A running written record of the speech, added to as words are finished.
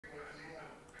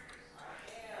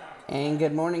And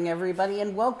good morning, everybody,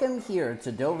 and welcome here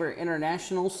to Dover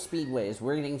International Speedways.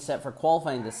 We're getting set for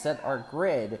qualifying to set our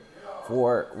grid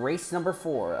for race number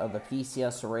 4 of the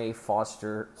PCSRA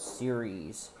Foster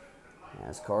Series.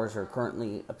 As cars are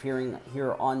currently appearing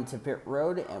here onto pit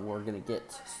road, and we're going to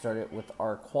get started with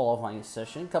our qualifying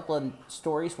session. A couple of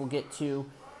stories we'll get to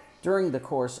during the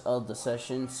course of the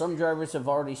session. Some drivers have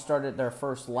already started their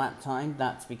first lap time.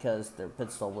 That's because their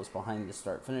pit stall was behind the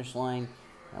start-finish line.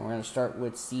 And we're going to start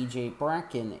with CJ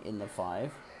Bracken in the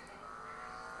 5.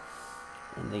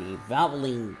 In the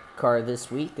Valvoline car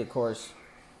this week, of course,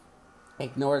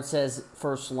 ignored says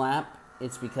first lap.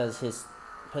 It's because his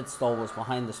pit stall was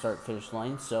behind the start-finish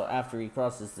line. So after he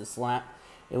crosses this lap,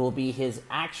 it will be his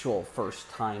actual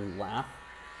first-time lap.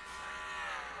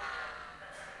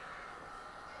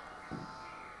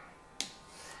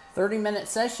 "30-minute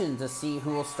session to see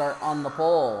who will start on the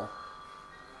pole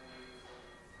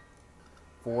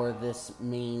for this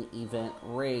main event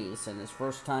race, and his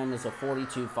first time is a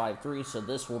 42.53, so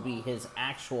this will be his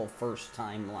actual first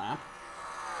time lap.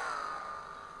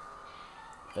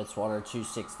 Fitzwater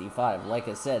 265. Like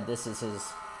I said, this is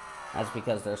his. That's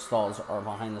because their stalls are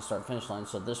behind the start finish line,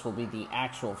 so this will be the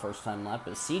actual first time lap.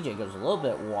 But CJ goes a little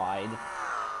bit wide,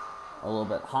 a little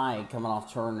bit high, coming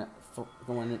off turn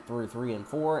going through 3 and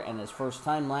 4, and his first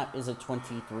time lap is a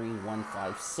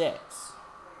 23.156.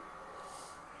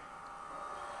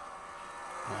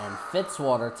 And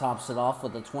Fitzwater tops it off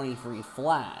with a 23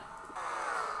 flat.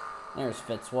 There's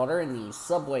Fitzwater in the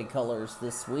Subway colors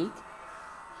this week.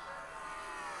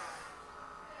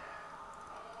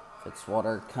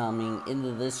 Fitzwater coming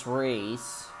into this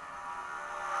race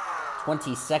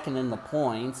 22nd in the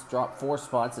points, dropped 4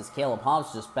 spots as Caleb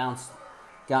Hobbs just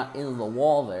got into the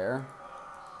wall there.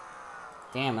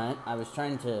 Damn it, I was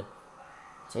trying to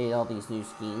tell you all these new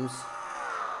schemes.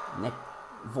 Nick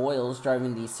Voiles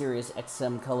driving the Sirius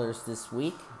XM colors this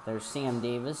week. There's Sam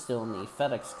Davis still in the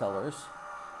FedEx colors.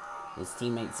 His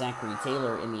teammate Zachary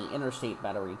Taylor in the Interstate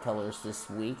Battery colors this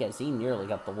week, as he nearly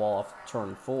got the wall off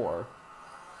turn 4.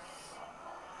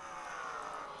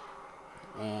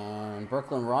 And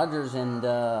Brooklyn Rogers and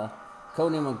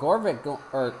Cody McGorvick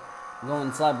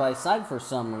going side by side for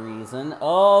some reason.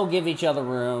 Oh, give each other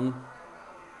room.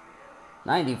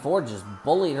 94 just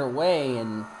bullied her way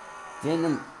and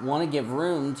didn't want to give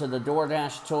room to the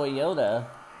DoorDash Toyota.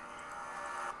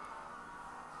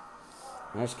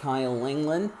 There's Kyle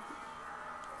Langland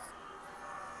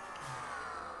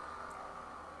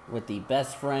with the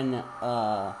best friend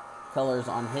colors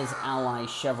on his Ally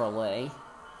Chevrolet.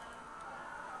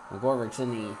 McGorvick's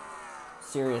in the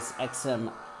Sirius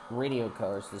XM radio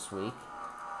cars this week.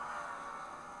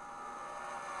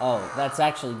 Oh, that's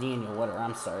actually Daniel Witter.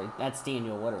 I'm sorry. That's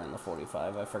Daniel Witter in the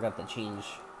 45. I forgot to change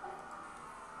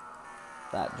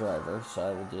that driver, so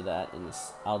I will do that in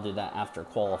this. I'll do that after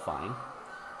qualifying.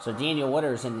 So Daniel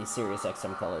Witter's in the Sirius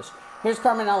XM colors. Here's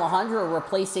Carmen Alejandro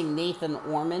replacing Nathan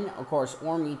Orman. Of course,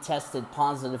 Ormy tested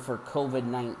positive for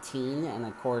COVID-19, and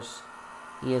of course,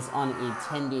 he is on a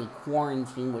 10-day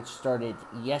quarantine, which started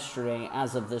yesterday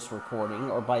as of this recording,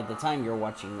 or by the time you're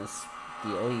watching this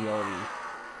deal,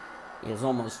 he is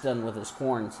almost done with his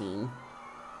quarantine.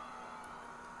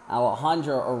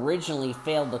 Alejandra originally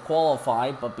failed to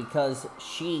qualify, but because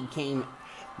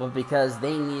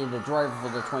they needed a driver for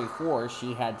the 24,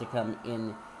 she had to come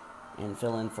in and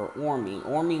fill in for Ormy.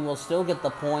 Ormy will still get the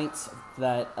points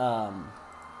that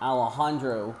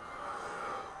Alejandro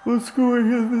was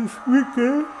scoring in this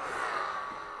weekend.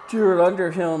 Jared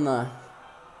Underhill in the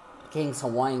King's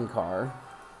Hawaiian car.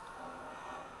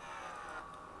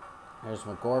 There's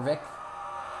McGorvick.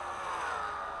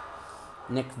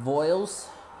 Nick Voiles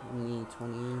in the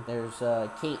 20. There's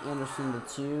Kate Anderson, the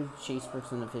 2. Chase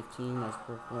Brooks in the 15. There's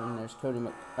Brooklyn. There's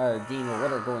Daniel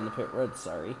Witter going to pit road,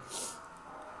 sorry.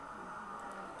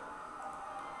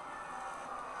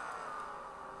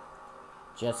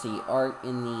 Jesse Art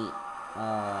in the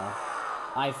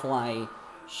iFly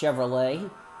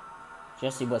Chevrolet.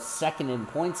 Jesse was second in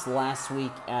points last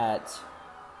week at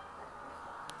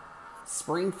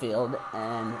Springfield,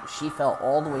 and she fell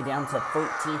all the way down to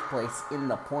 13th place in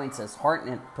the points as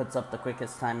Hartnett puts up the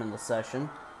quickest time in the session.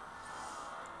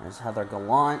 There's Heather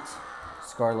Gallant,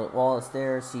 Scarlett Wallace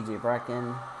there, CJ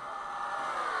Bracken.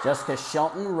 Jessica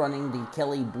Shelton running the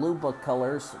Kelly Blue Book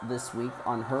colors this week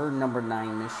on her number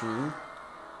 9 machine.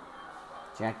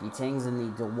 Jackie Tang's in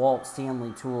the DeWalt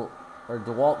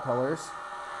DeWalt colors.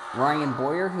 Ryan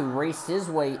Boyer, who raced his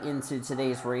way into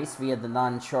today's race via the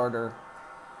non-charter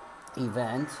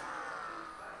event.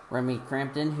 Remy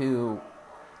Crampton, who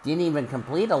didn't even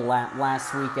complete a lap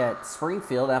last week at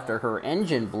Springfield after her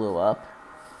engine blew up.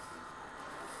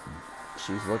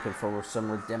 she's looking for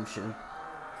some redemption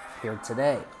here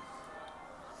today.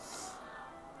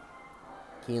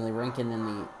 Kaylee Rankin in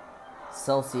the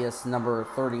Celsius number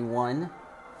 31.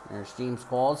 There's James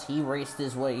Qualls. He raced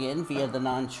his way in via the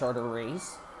non-charter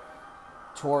race.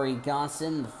 Tori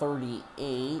Gossin,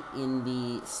 38, in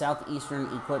the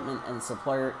Southeastern Equipment and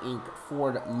Supplier Inc.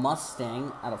 Ford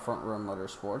Mustang out of Front Row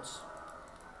Motorsports.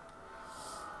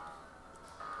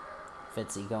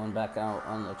 Fitzy going back out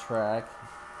on the track.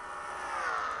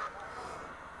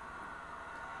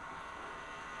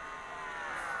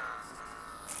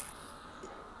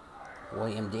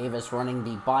 William Davis running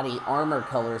the body armor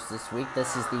colors this week.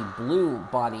 This is the blue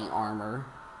body armor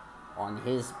on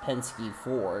his Penske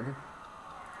Ford.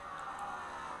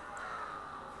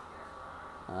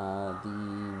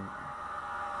 The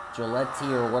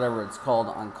Giletti or whatever it's called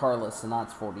on Carlos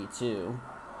Sanat's 42.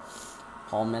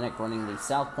 Paul Minnick running the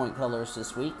South Point colors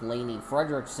this week. Lainey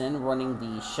Fredrickson running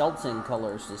the Shelton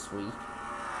colors this week.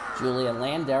 Julia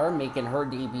Landauer making her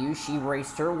debut. She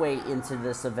raced her way into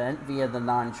this event via the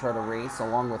non-charter race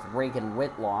along with Reagan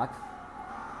Whitlock.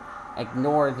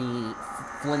 Ignore the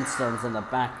Flintstones in the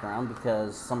background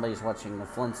because somebody's watching the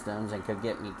Flintstones and could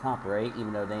get me copyright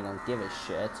even though they don't give a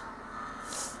shit.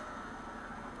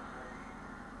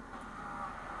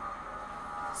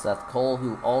 Seth Cole,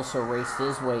 who also raced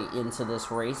his way into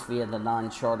this race via the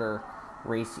non-charter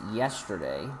race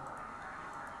yesterday.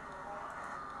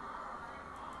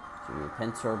 Jimmy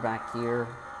Pintor back here.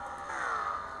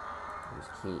 There's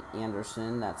Kate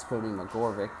Anderson. That's Cody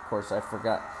McGorvick. Of course, I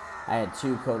forgot I had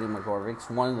two Cody McGorvicks.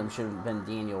 One of them should have been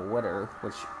Daniel Witter,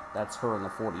 which that's her in the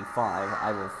 45.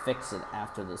 I will fix it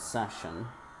after the session.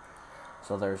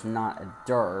 So there's not a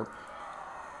derp.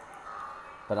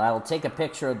 But I will take a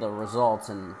picture of the results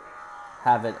and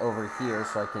have it over here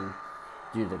so I can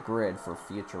do the grid for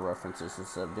future references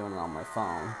instead of doing it on my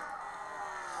phone.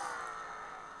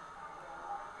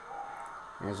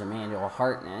 There's Emmanuel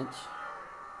Hartnett.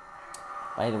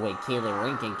 By the way, Kaylee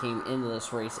Rankin came into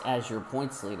this race as your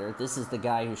points leader. This is the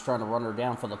guy who's trying to run her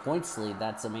down for the points lead.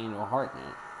 That's Emmanuel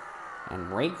Hartnett.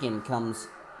 And Kaylee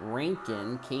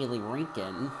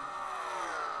Rankin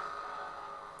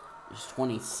is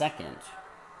 22nd.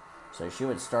 So she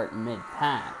would start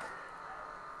mid-pack.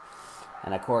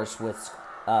 And of course, with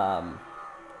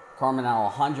Carmen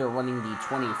Alejandro running the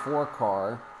 24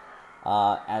 car,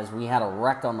 as we had a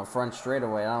wreck on the front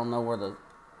straightaway. I don't know where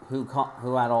who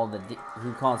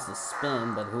caused the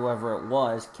spin, but whoever it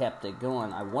was kept it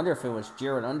going. I wonder if it was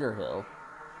Jared Underhill.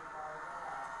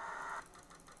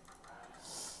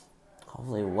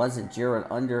 Hopefully it wasn't Jared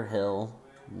Underhill.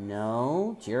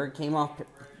 No, Jared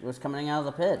was coming out of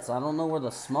the pits. I don't know where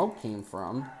the smoke came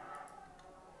from.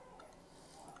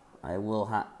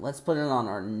 Let's put it on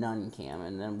our nun cam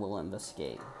and then we'll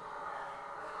investigate.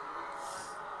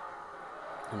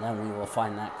 And then we will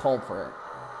find that culprit.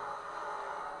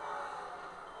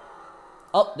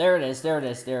 Oh, there it is.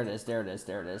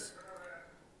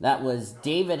 That was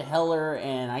David Heller,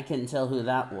 and I couldn't tell who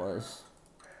that was.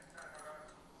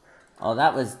 Oh,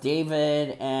 that was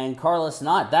David and Carlos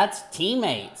Knott. That's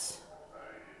teammates.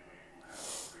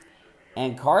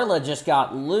 And Carla just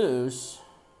got loose.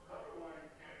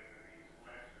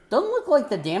 Doesn't look like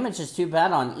the damage is too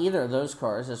bad on either of those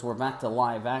cars as we're back to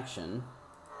live action.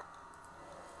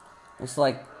 Looks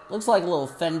like a little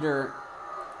fender.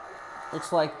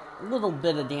 Looks like a little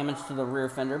bit of damage to the rear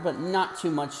fender, but not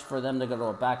too much for them to go to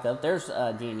a backup. There's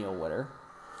Daniel Witter.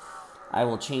 I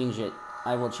will change it.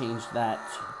 I will change that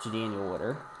to Daniel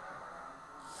Witter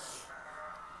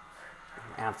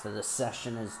after the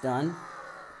session is done.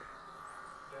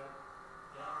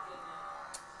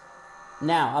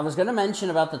 Now, I was going to mention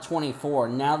about the 24.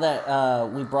 Now that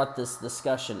we brought this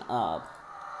discussion up,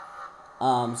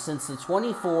 since the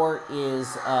 24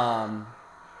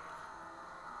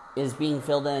 is being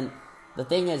filled in, the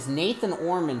thing is Nathan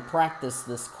Orman practiced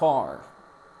this car,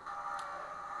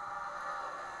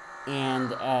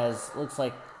 and as looks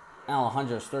like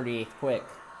Alejandro's 38th quick.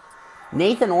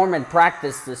 Nathan Orman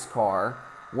practiced this car,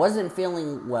 wasn't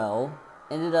feeling well.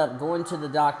 Ended up going to the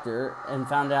doctor and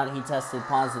found out he tested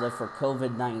positive for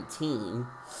COVID-19.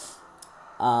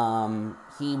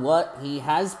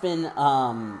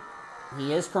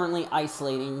 He is currently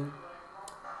isolating,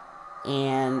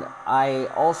 and I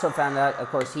also found out, of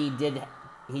course, he did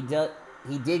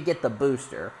get the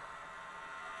booster,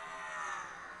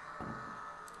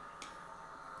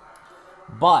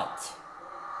 but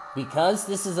because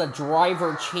this is a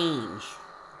driver change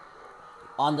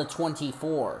on the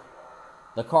 24.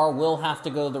 The car will have to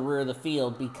go to the rear of the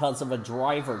field because of a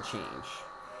driver change.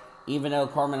 Even though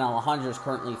Carmen Alejandro is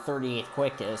currently 38th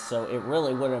quickest, so it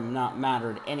really would have not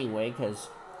mattered anyway because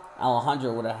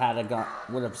Alejandro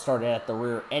would have started at the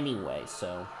rear anyway.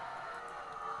 So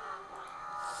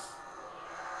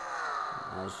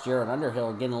as Jared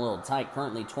Underhill getting a little tight,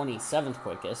 currently 27th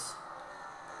quickest.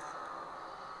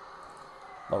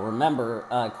 But remember,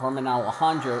 Carmen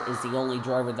Alejandro is the only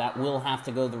driver that will have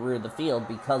to go the rear of the field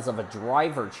because of a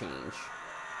driver change.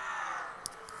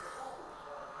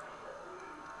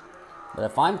 But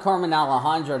if I'm Carmen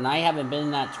Alejandro and I haven't been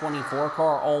in that 24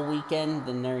 car all weekend,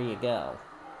 then there you go.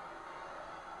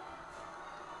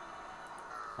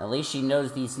 At least she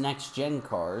knows these next-gen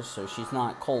cars, so she's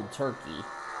not cold turkey.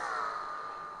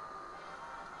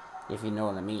 If you know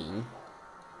what I mean.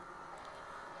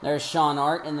 There's Sean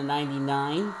Art in the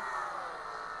 99.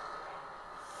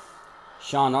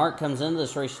 Sean Art comes into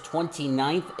this race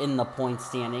 29th in the point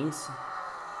standings.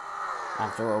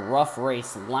 After a rough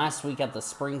race last week at the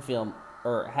Springfield,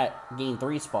 gained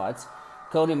 3 spots.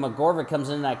 Cody McGorvick comes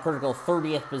in that critical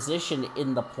 30th position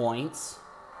in the points.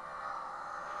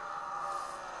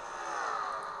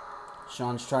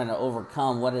 Sean's trying to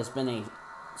overcome what has been a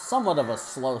somewhat of a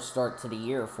slow start to the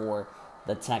year for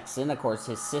the Texan. Of course,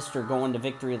 his sister going to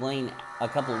victory lane a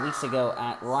couple of weeks ago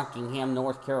at Rockingham,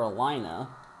 North Carolina.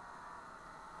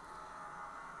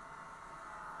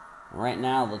 Right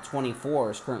now, the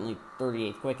 24 is currently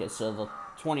 38th quickest, so the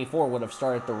 24 would have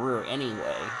started at the rear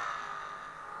anyway.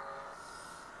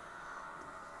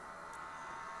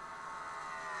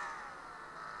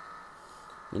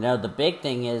 You know, the big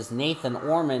thing is Nathan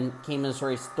Orman came in this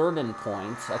race 3rd in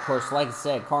points. Of course, like I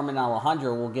said, Carmen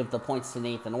Alejandro will give the points to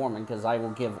Nathan Orman because I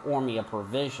will give Ormy a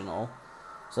provisional.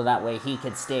 So that way he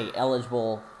could stay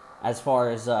eligible as far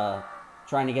as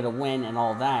trying to get a win and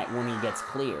all that when he gets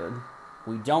cleared.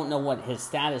 We don't know what his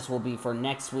status will be for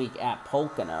next week at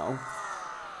Pocono.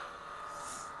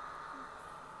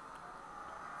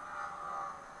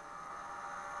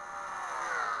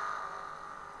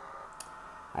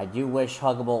 I do wish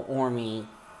Huggable Ormy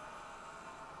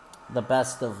the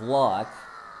best of luck.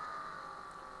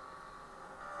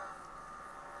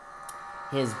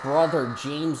 His brother,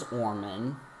 James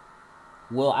Orman,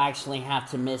 will actually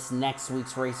have to miss next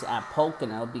week's race at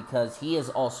Pocono because he is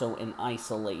also in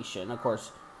isolation. Of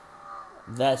course,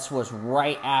 this was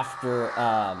right after,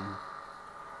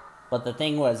 but the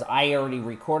thing was, I already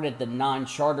recorded the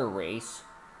non-charter race,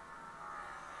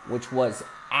 which was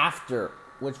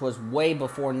way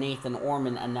before Nathan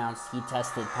Orman announced he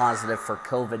tested positive for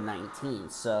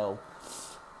COVID-19. So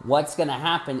what's going to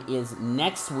happen is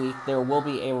next week there will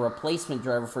be a replacement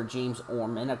driver for James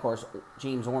Orman. Of course,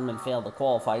 James Orman failed to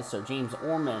qualify, so James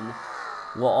Orman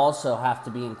will also have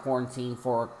to be in quarantine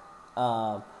for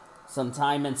some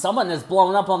time. And someone is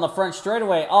blowing up on the front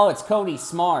straightaway. Oh, it's Cody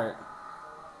Smart.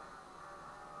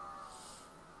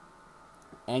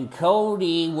 And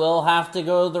Cody will have to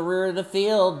go to the rear of the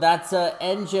field. That's an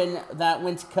engine that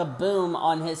went kaboom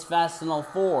on his Fastenal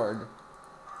Ford.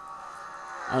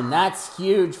 And that's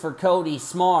huge for Cody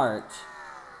Smart.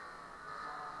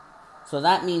 So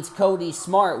that means Cody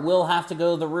Smart will have to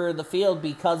go to the rear of the field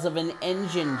because of an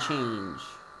engine change.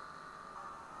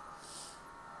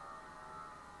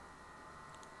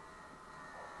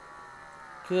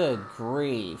 Good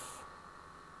grief.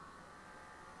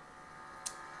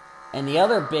 And the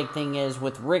other big thing is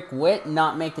with Rick Witt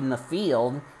not making the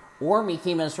field, Ormy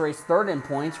came in this race 3rd in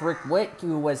points. Rick Witt,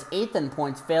 who was 8th in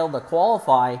points, failed to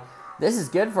qualify. This is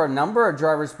good for a number of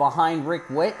drivers behind Rick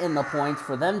Witt in the points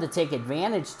for them to take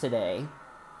advantage today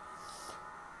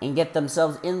and get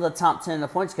themselves in the top 10 in the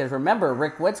points. Because remember,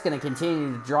 Rick Witt's going to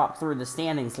continue to drop through the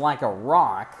standings like a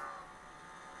rock.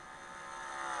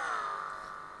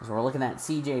 So we're looking at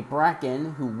CJ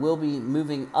Bracken, who will be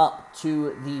moving up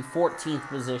to the 14th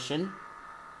position.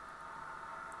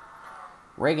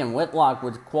 Reagan Whitlock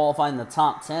would qualify in the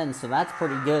top 10, so that's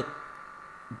pretty good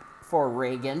for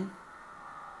Reagan.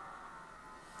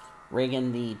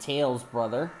 Reagan, the Tails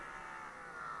brother.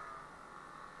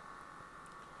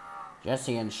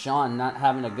 Jesse and Sean not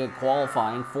having a good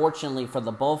qualifying. Fortunately for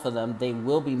the both of them, they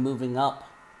will be moving up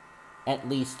at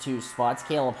least 2 spots.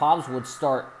 Caleb Hobbs would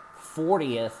start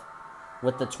 40th,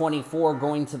 with the 24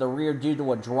 going to the rear due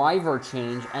to a driver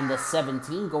change, and the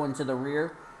 17 going to the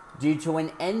rear due to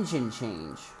an engine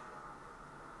change.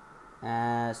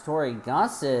 As Tori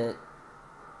Gossett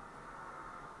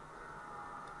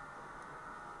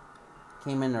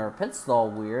came into her pit stall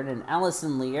weird, and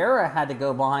Allison Liera had to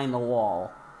go behind the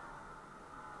wall.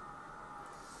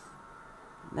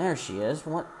 There she is.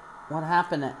 What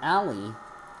happened to Allie?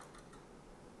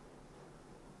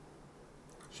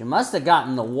 She must have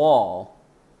gotten the wall.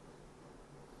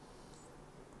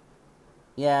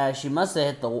 Yeah, she must have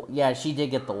hit the... Yeah, she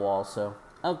did get the wall, so...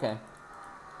 Okay.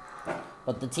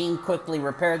 But the team quickly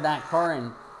repaired that car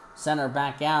and sent her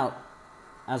back out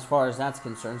as far as that's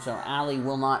concerned. So Allie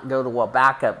will not go to a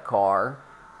backup car.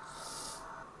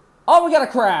 Oh, we got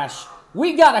a crash.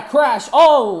 We got a crash.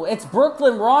 Oh, it's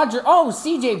Brooklyn Rogers. Oh,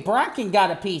 CJ Bracken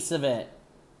got a piece of it.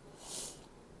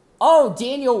 Oh,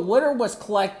 Daniel Witter was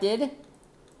collected.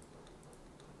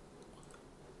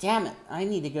 Damn it. I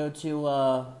need to go to...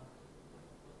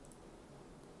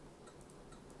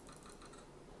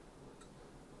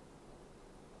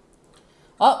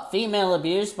 Oh, female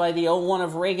abuse by the 01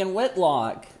 of Reagan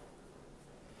Whitlock.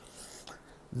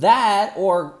 That,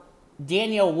 or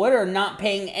Daniel Witter not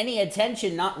paying any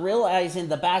attention, not realizing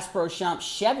the Bass Pro Shop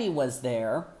Chevy was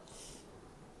there.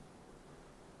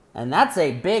 And that's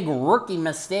a big rookie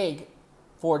mistake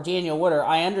for Daniel Witter.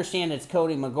 I understand it's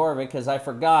Cody McGorvick because I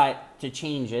forgot to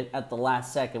change it at the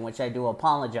last second, which I do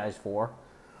apologize for.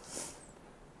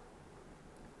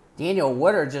 Daniel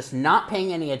Witter just not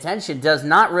paying any attention, does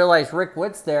not realize Rick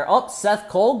Witt's there. Oh, Seth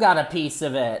Cole got a piece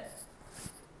of it.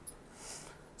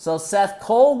 So Seth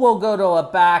Cole will go to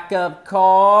a backup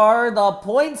car. The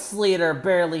points leader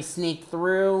barely sneaked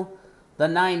through. The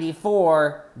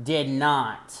 94 did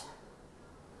not.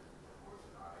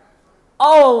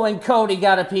 Oh, and Cody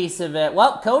got a piece of it.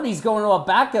 Well, Cody's going to a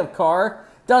backup car.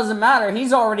 Doesn't matter.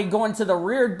 He's already going to the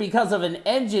rear because of an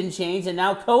engine change. And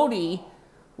now Cody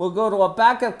will go to a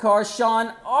backup car.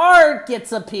 Sean Art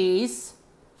gets a piece.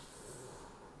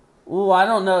 Ooh, I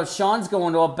don't know if Sean's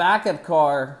going to a backup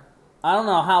car. I don't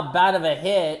know how bad of a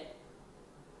hit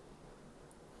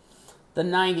the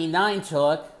 99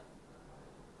 took.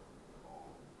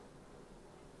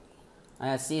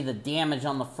 I see the damage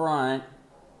on the front.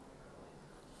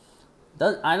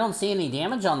 I don't see any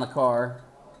damage on the car.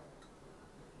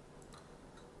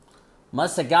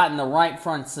 Must have gotten the right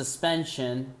front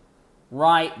suspension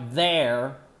right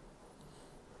there.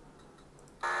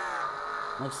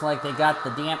 Looks like they got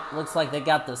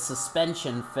the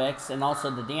suspension fixed and also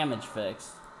the damage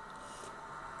fixed.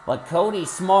 But Cody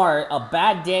Smart, a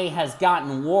bad day has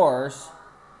gotten worse.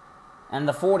 And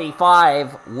the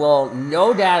 45 will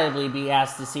no doubtedly be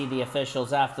asked to see the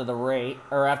officials after the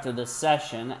after this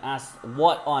session, asked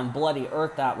what on bloody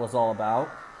earth that was all about.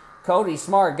 Cody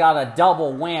Smart got a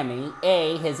double whammy.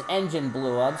 His engine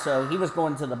blew up, so he was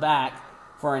going to the back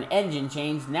for an engine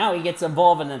change. Now he gets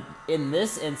involved in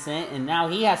this incident, and now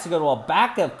he has to go to a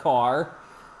backup car.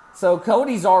 So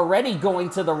Cody's already going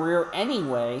to the rear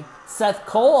anyway. Seth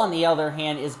Cole, on the other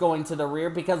hand, is going to the rear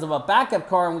because of a backup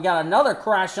car, and we got another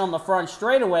crash on the front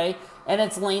straightaway, and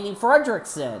it's Lainey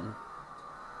Fredrickson.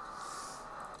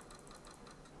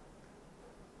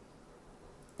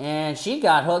 And she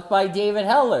got hooked by David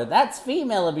Heller. That's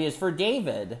female abuse for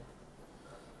David.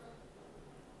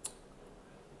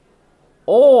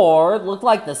 Or, it looked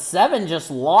like the 7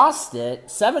 just lost it.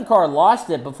 7 car lost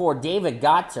it before David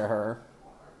got to her.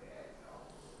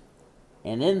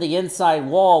 And in the inside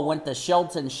wall went the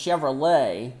Shelton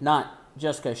Chevrolet. Not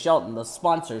Jessica Shelton, the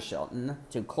sponsor Shelton,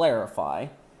 to clarify.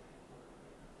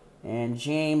 And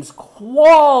James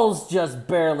Qualls just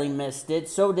barely missed it.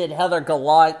 So did Heather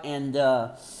Gallant and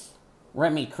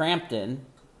Remy Crampton.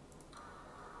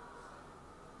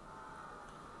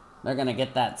 They're going to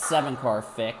get that 7 car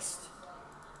fixed.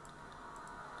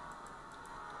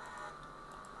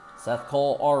 Seth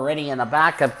Cole already in a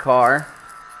backup car.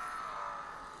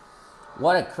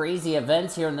 What a crazy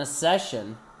event here in this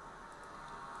session.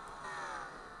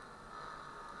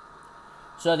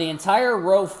 So the entire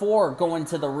row 4 going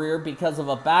to the rear because of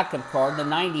a backup car. The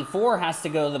 94 has to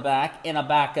go to the back in a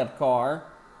backup car.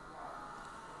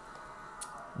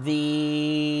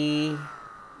 The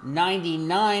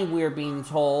 99, we're being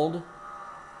told,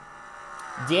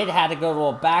 had to go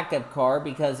to a backup car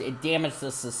because it damaged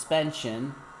the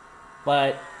suspension.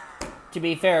 But to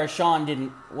be fair,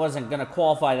 Sean wasn't going to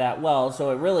qualify that well,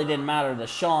 so it really didn't matter to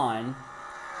Sean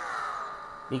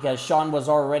because Sean was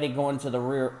already going to the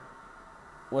rear,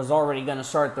 was already going to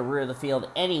start the rear of the field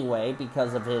anyway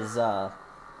because of his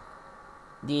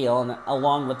deal, and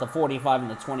along with the 45 and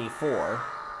the 24.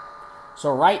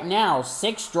 So right now,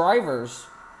 6 drivers.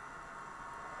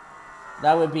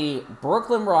 That would be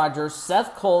Brooklyn Rogers,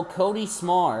 Seth Cole, Cody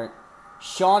Smart,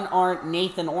 Sean Arndt,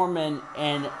 Nathan Orman,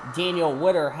 and Daniel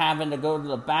Witter having to go to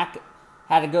the back,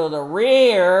 had to go to the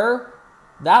rear.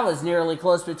 That was nearly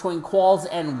close between Qualls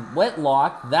and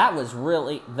Whitlock. That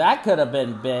could have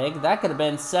been big. That could have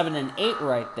been 7 and 8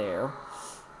 right there.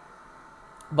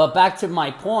 But back to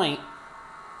my point,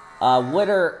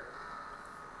 Witter,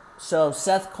 so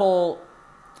Seth Cole,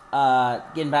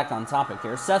 getting back on topic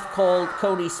here, Seth Cole,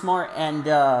 Cody Smart,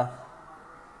 and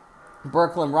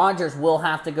Brooklyn Rogers will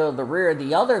have to go to the rear.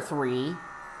 The other 3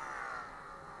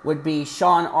 would be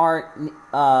Sean Art,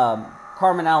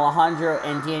 Carmen Alejandro,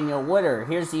 and Daniel Witter.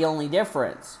 Here's the only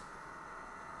difference.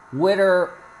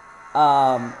 Witter,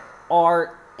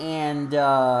 Art, and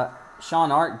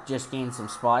Sean Art just gained some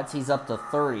spots. He's up to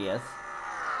 30th.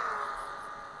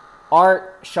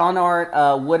 Sean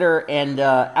Art, Witter, and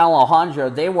Alejandro,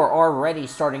 they were already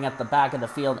starting at the back of the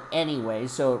field anyway,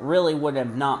 so it really would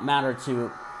have not mattered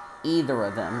to either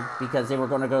of them because they were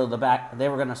going to go to the back. They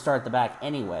were going to start the back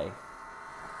anyway.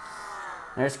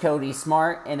 There's Cody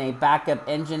Smart in a backup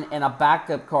engine and a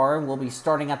backup car, and will be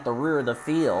starting at the rear of the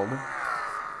field.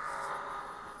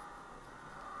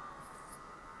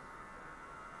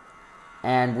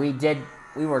 And we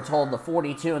were told the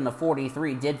 42 and the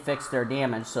 43 did fix their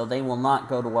damage, so they will not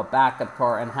go to a backup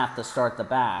car and have to start the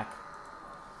back.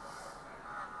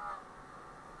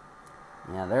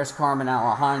 Yeah, there's Carmen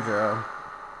Alejandro.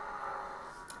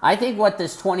 I think what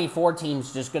this 24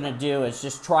 team's just going to do is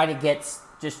just try to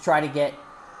get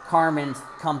Carmen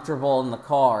comfortable in the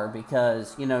car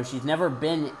because, you know, she's never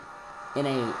been in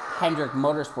a Hendrick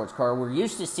Motorsports car. We're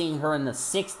used to seeing her in the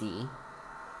 60.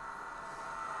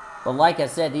 But like I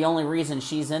said, the only reason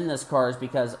she's in this car is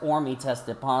because Ormy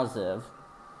tested positive.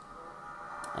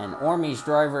 And Ormy's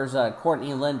drivers,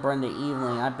 Courtney Lynn, Brenda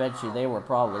Eveling, I bet you they were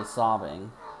probably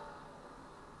sobbing.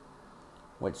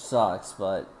 Which sucks,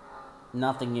 but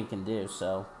nothing you can do,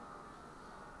 so.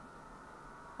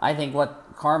 I think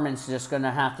what Carmen's just going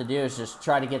to have to do is just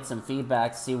try to get some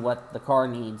feedback, see what the car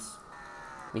needs.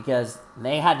 Because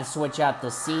they had to switch out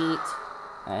the seat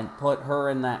and put her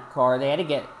in that car. They had to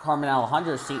get Carmen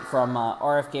Alejandro's seat from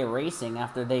RFK Racing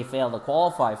after they failed to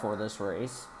qualify for this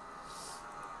race.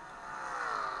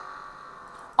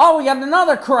 Oh, we got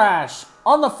another crash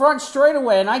on the front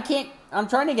straightaway, and I'm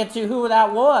trying to get to who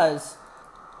that was.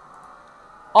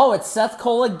 Oh, it's Seth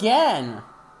Cole again.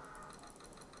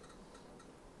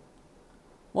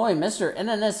 Boy, Mr.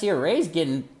 NNSCRA's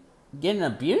getting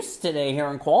abused today here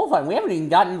in qualifying. We haven't even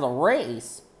gotten to the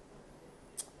race.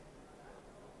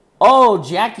 Oh,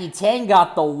 Jackie Tang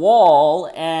got the wall,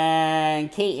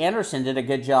 and Kate Anderson did a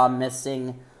good job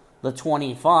missing the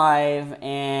 25,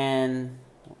 and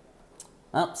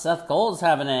Seth Cole's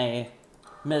having a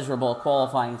miserable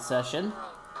qualifying session.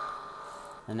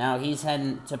 And now he's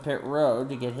heading to pit road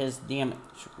to get his damage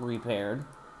repaired.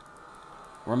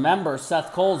 Remember,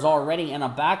 Seth Cole's already in a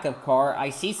backup car. I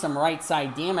see some right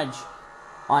side damage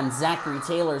on Zachary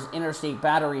Taylor's Interstate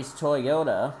Batteries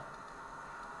Toyota.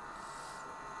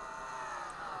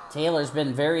 Taylor's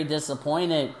been very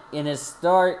disappointed in his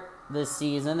start this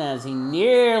season as he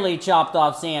nearly chopped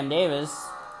off Sam Davis.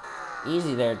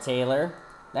 Easy there, Taylor.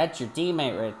 That's your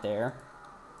teammate right there.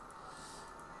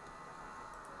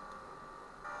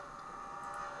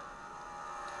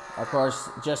 Of course,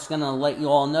 just going to let you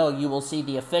all know, you will see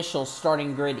the official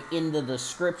starting grid in the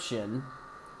description.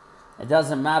 It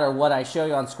doesn't matter what I show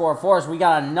you on Score Force. We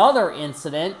got another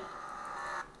incident.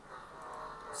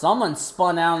 Someone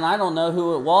spun out, and I don't know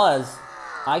who it was.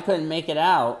 I couldn't make it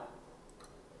out.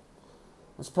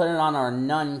 Let's put it on our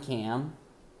Nun cam.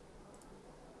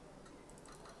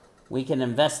 We can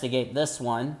investigate this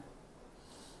one.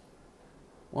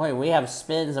 Boy, we have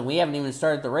spins, and we haven't even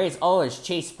started the race. Oh, it's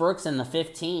Chase Brooks in the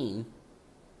 15.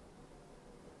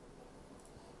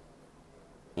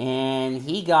 And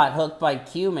he got hooked by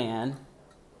Q-Man.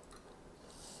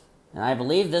 And I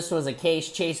believe this was a case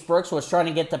Chase Brooks was trying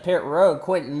to get to pit road.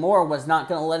 Quentin Moore was not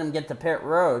going to let him get to pit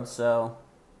road, so.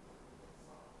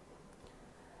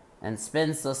 And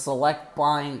spins the Select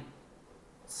Blind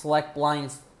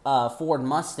Ford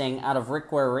Mustang out of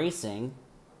Rickware Racing.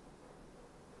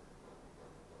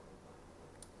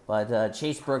 But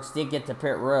Chase Brooks did get to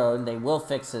pit road. They will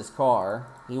fix his car.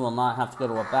 He will not have to go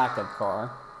to a backup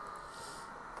car.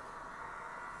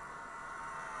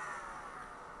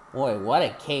 Boy, what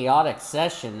a chaotic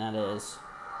session that is.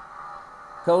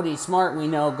 Cody Smart, we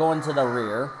know, going to the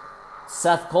rear.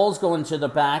 Seth Cole's going to the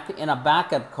back in a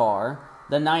backup car.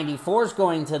 The 94's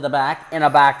going to the back in a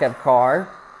backup car.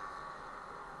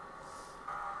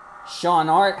 Sean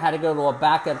Art had to go to a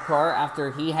backup car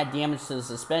after he had damage to the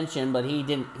suspension, but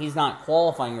he's not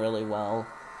qualifying really well.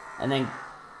 And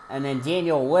then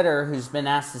Daniel Witter, who's been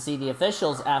asked to see the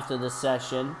officials after this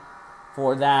session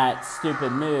for that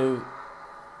stupid move.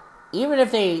 Even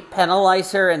if they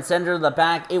penalize her and send her to the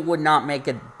back, it would not make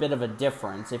a bit of a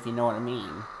difference, if you know what I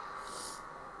mean.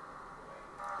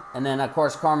 And then, of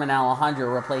course, Carmen Alejandro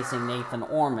replacing Nathan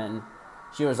Orman.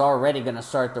 She was already going to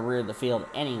start the rear of the field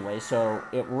anyway, so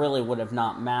it really would have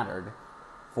not mattered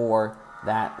for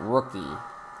that rookie.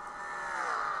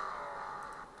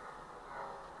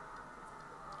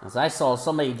 As I saw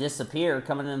somebody disappear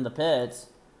coming in the pits.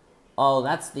 Oh,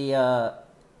 that's the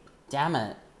Damn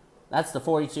it. That's the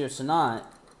 42 Sonat.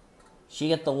 She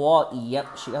got the wall.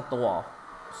 Yep, she got the wall.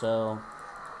 So...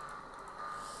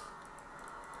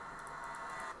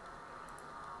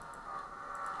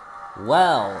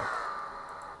 Well...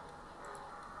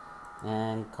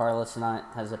 And Carla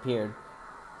Sonat has appeared.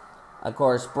 Of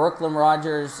course, Brooklyn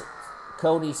Rogers,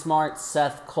 Cody Smart,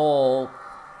 Seth Cole,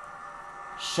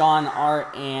 Sean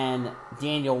Art, and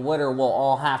Daniel Witter will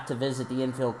all have to visit the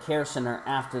Infield Care Center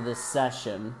after this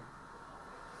session.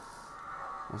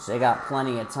 So they got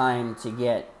plenty of time for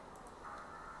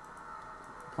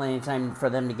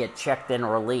them to get checked and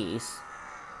released.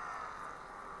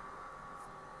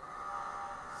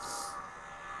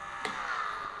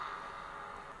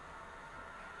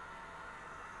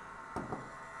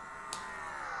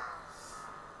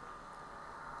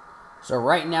 So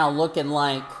right now, looking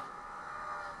like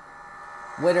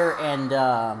Witter and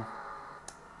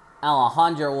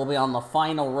Alejandro will be on the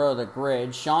final row of the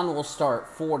grid. Sean will start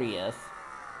 40th.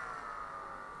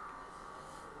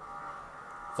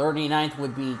 39th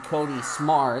would be Cody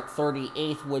Smart.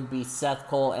 38th would be Seth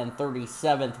Cole. And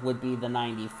 37th would be the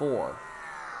 94.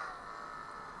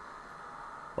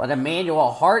 But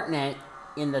Emmanuel Hartnett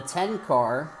in the 10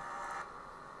 car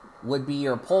would be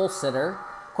your pole sitter.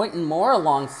 Quentin Moore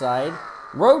alongside.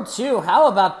 Row 2, how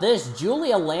about this?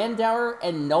 Julia Landauer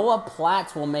and Noah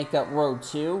Platts will make up row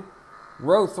 2.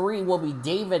 Row 3 will be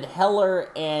David Heller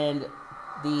and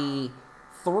the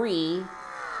 3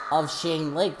 of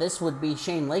Shane Lake. This would be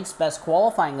Shane Lake's best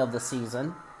qualifying of the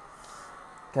season.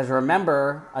 Because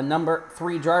remember, a number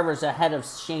 3 drivers ahead of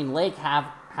Shane Lake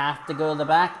have to go to the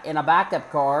back in a backup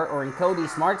car, or in Cody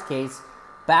Smart's case,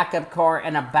 backup car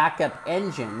and a backup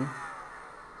engine.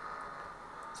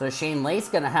 So Shane Lake's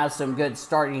going to have some good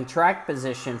starting track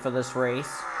position for this race.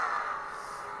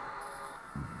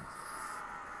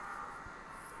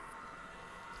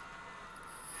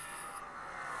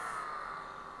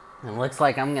 It looks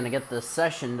like I'm going to get this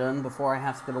session done before I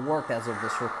have to go to work as of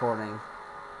this recording.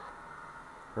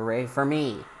 Hooray for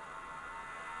me.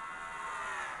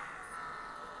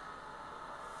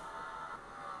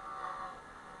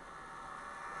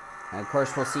 And of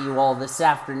course, we'll see you all this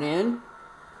afternoon,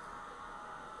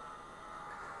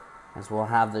 as we'll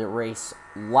have the race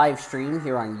live stream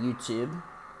here on YouTube.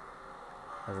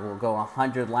 As we'll go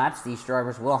 100 laps. These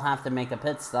drivers will have to make a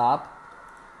pit stop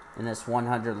in this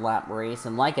 100-lap race.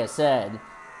 And like I said,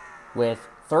 with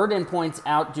third in points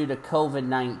out due to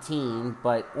COVID-19,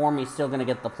 but Ormy's still going to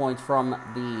get the points from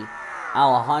the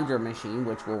Alejandro machine,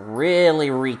 which will really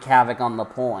wreak havoc on the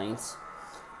points.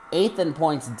 8th in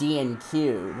points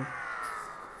DNQ'd.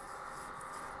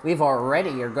 We've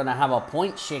already are going to have a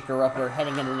point shaker up there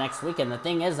heading into next weekend. The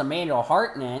thing is, Emmanuel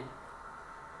Hartnett,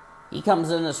 he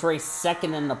comes in this race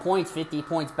second in the points, 50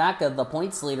 points back of the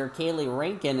points leader, Kaylee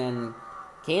Rankin. And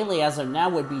Kaylee, as of now,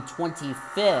 would be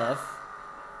 25th.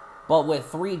 But with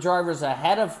 3 drivers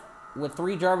with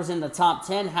 3 drivers in the top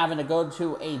 10 having to go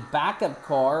to a backup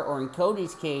car, or in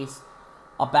Cody's case,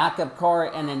 a backup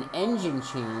car and an engine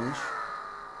change,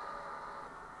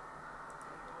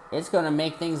 it's going to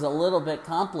make things a little bit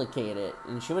complicated.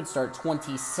 And she would start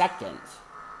 22nd.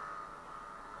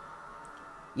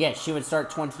 Yes, she would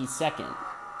start 22nd.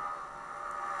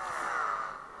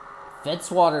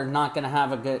 Fitzwater not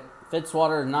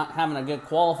having a good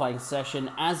qualifying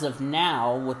session as of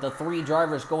now, with the 3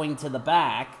 drivers going to the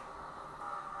back.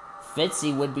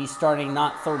 Fitzy would be starting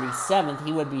not 37th,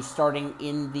 he would be starting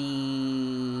in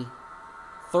the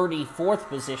 34th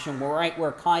position, right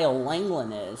where Kyle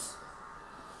Langland is.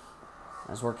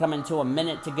 As we're coming to a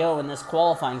minute to go in this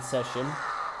qualifying session.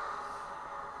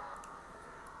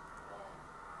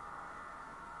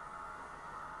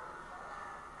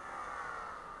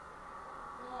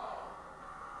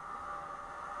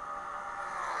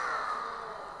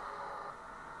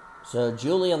 So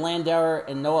Julia Landauer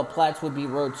and Noah Platts would be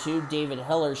row 2. David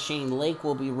Heller, Shane Lake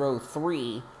will be row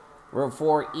 3. Row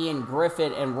 4, Ian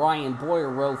Griffith and Ryan Boyer.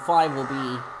 Row 5 will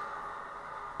be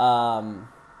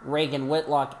Reagan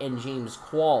Whitlock and James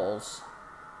Qualls.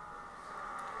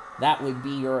 That would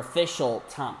be your official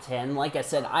top 10. Like I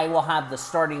said, I will have the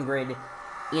starting grid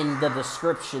in the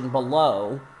description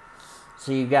below,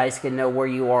 so you guys can know where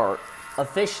you are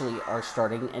officially are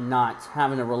starting and not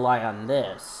having to rely on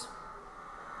this.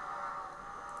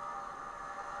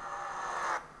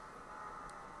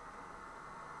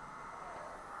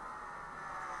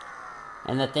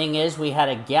 And the thing is, we had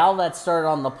a gal that started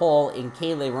on the pole in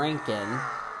Kaylee Rankin.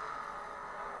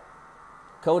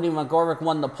 Cody McGorvick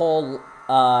won the pole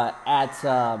at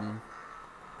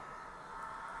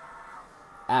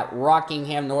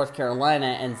Rockingham, North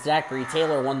Carolina, and Zachary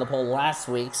Taylor won the pole last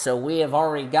week. So we have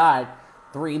already got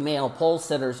 3 male pole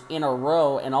sitters in a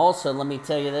row. And also, let me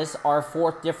tell you this, our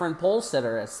 4th different pole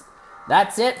sitter.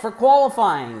 That's it for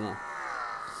qualifying.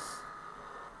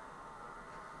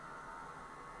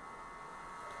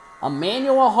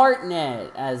 Emmanuel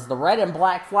Hartnett, as the red and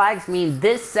black flags mean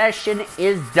this session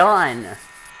is done.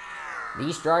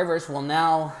 These drivers will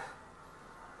now,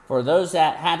 for those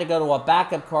that had to go to a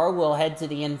backup car, will head to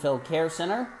the infield care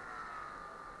center.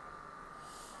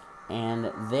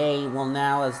 And they will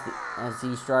now, as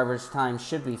these drivers' times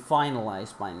should be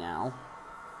finalized by now.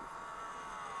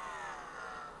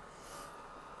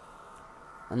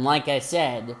 And like I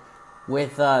said,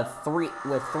 with three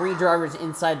drivers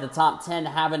inside the top 10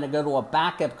 having to go to a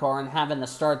backup car and having to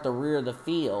start the rear of the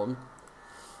field,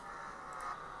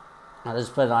 I'll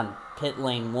just put it on pit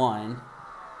lane 1.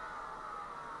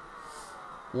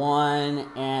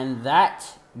 And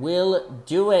that will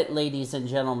do it, ladies and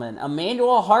gentlemen.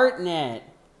 Emmanuel Hartnett,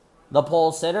 the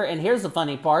pole sitter. And here's the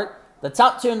funny part. The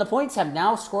top 2 in the points have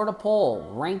now scored a pole.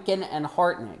 Rankin and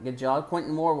Hartnett. Good job.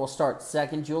 Quentin Moore will start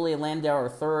 2nd. Julia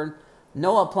Landauer 3rd.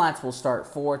 Noah Platts will start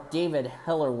 4th. David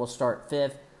Heller will start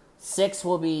 5th. 6th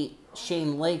will be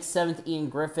Shane Lake. 7th, Ian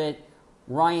Griffith.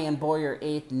 Ryan Boyer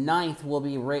 8th. 9th will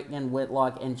be Reagan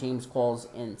Whitlock and James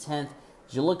Qualls in 10th.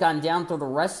 As you look on down through the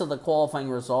rest of the qualifying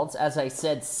results, as I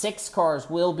said, 6 cars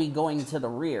will be going to the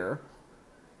rear.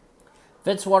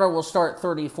 Fitzwater will start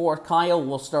 34th. Kyle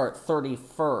will start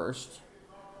 31st.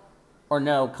 Or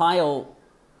no, Kyle...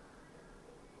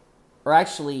 Or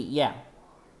actually, yeah.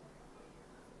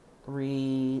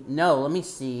 No, let me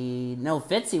see. No,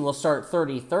 Fitzy will start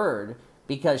 33rd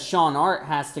because Sean Art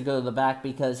has to go to the back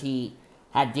because he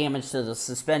had damage to the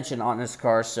suspension on his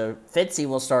car. So Fitzy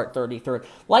will start 33rd.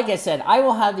 Like I said, I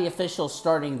will have the official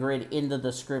starting grid in the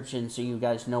description so you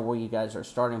guys know where you guys are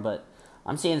starting. But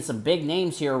I'm seeing some big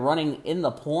names here running in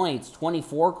the points.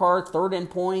 24 car, 3rd in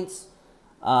points.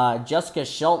 Jessica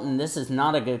Shelton, this is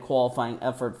not a good qualifying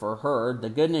effort for her. The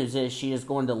good news is she is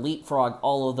going to leapfrog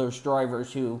all of those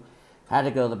drivers who had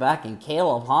to go to the back. And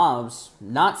Caleb Hobbs,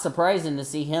 not surprising to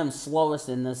see him slowest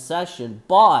in this session,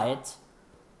 but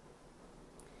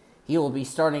he will be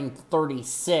starting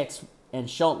 36th, and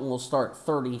Shelton will start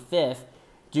 35th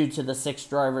due to the 6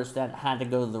 drivers that had to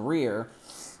go to the rear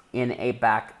in a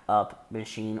backup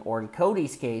machine, or in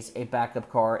Cody's case, a backup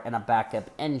car and a backup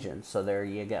engine. So there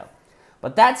you go.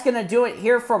 But that's going to do it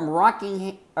here from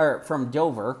from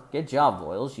Dover. Good job,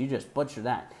 Royals. You just butchered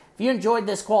that. If you enjoyed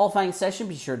this qualifying session,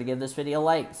 be sure to give this video a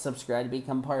like. Subscribe to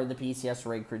become part of the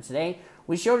PCSRA crew today.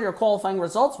 We showed your qualifying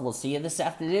results. We'll see you this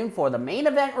afternoon for the main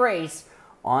event race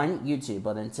on YouTube.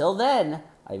 But until then,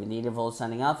 Ivan Needeville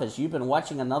signing off as you've been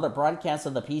watching another broadcast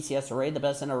of the PCSRA, the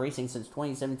best in our racing since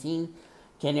 2017.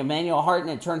 Can Emmanuel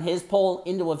Hartnett turn his pole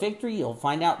into a victory? You'll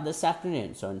find out this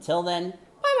afternoon. So until then,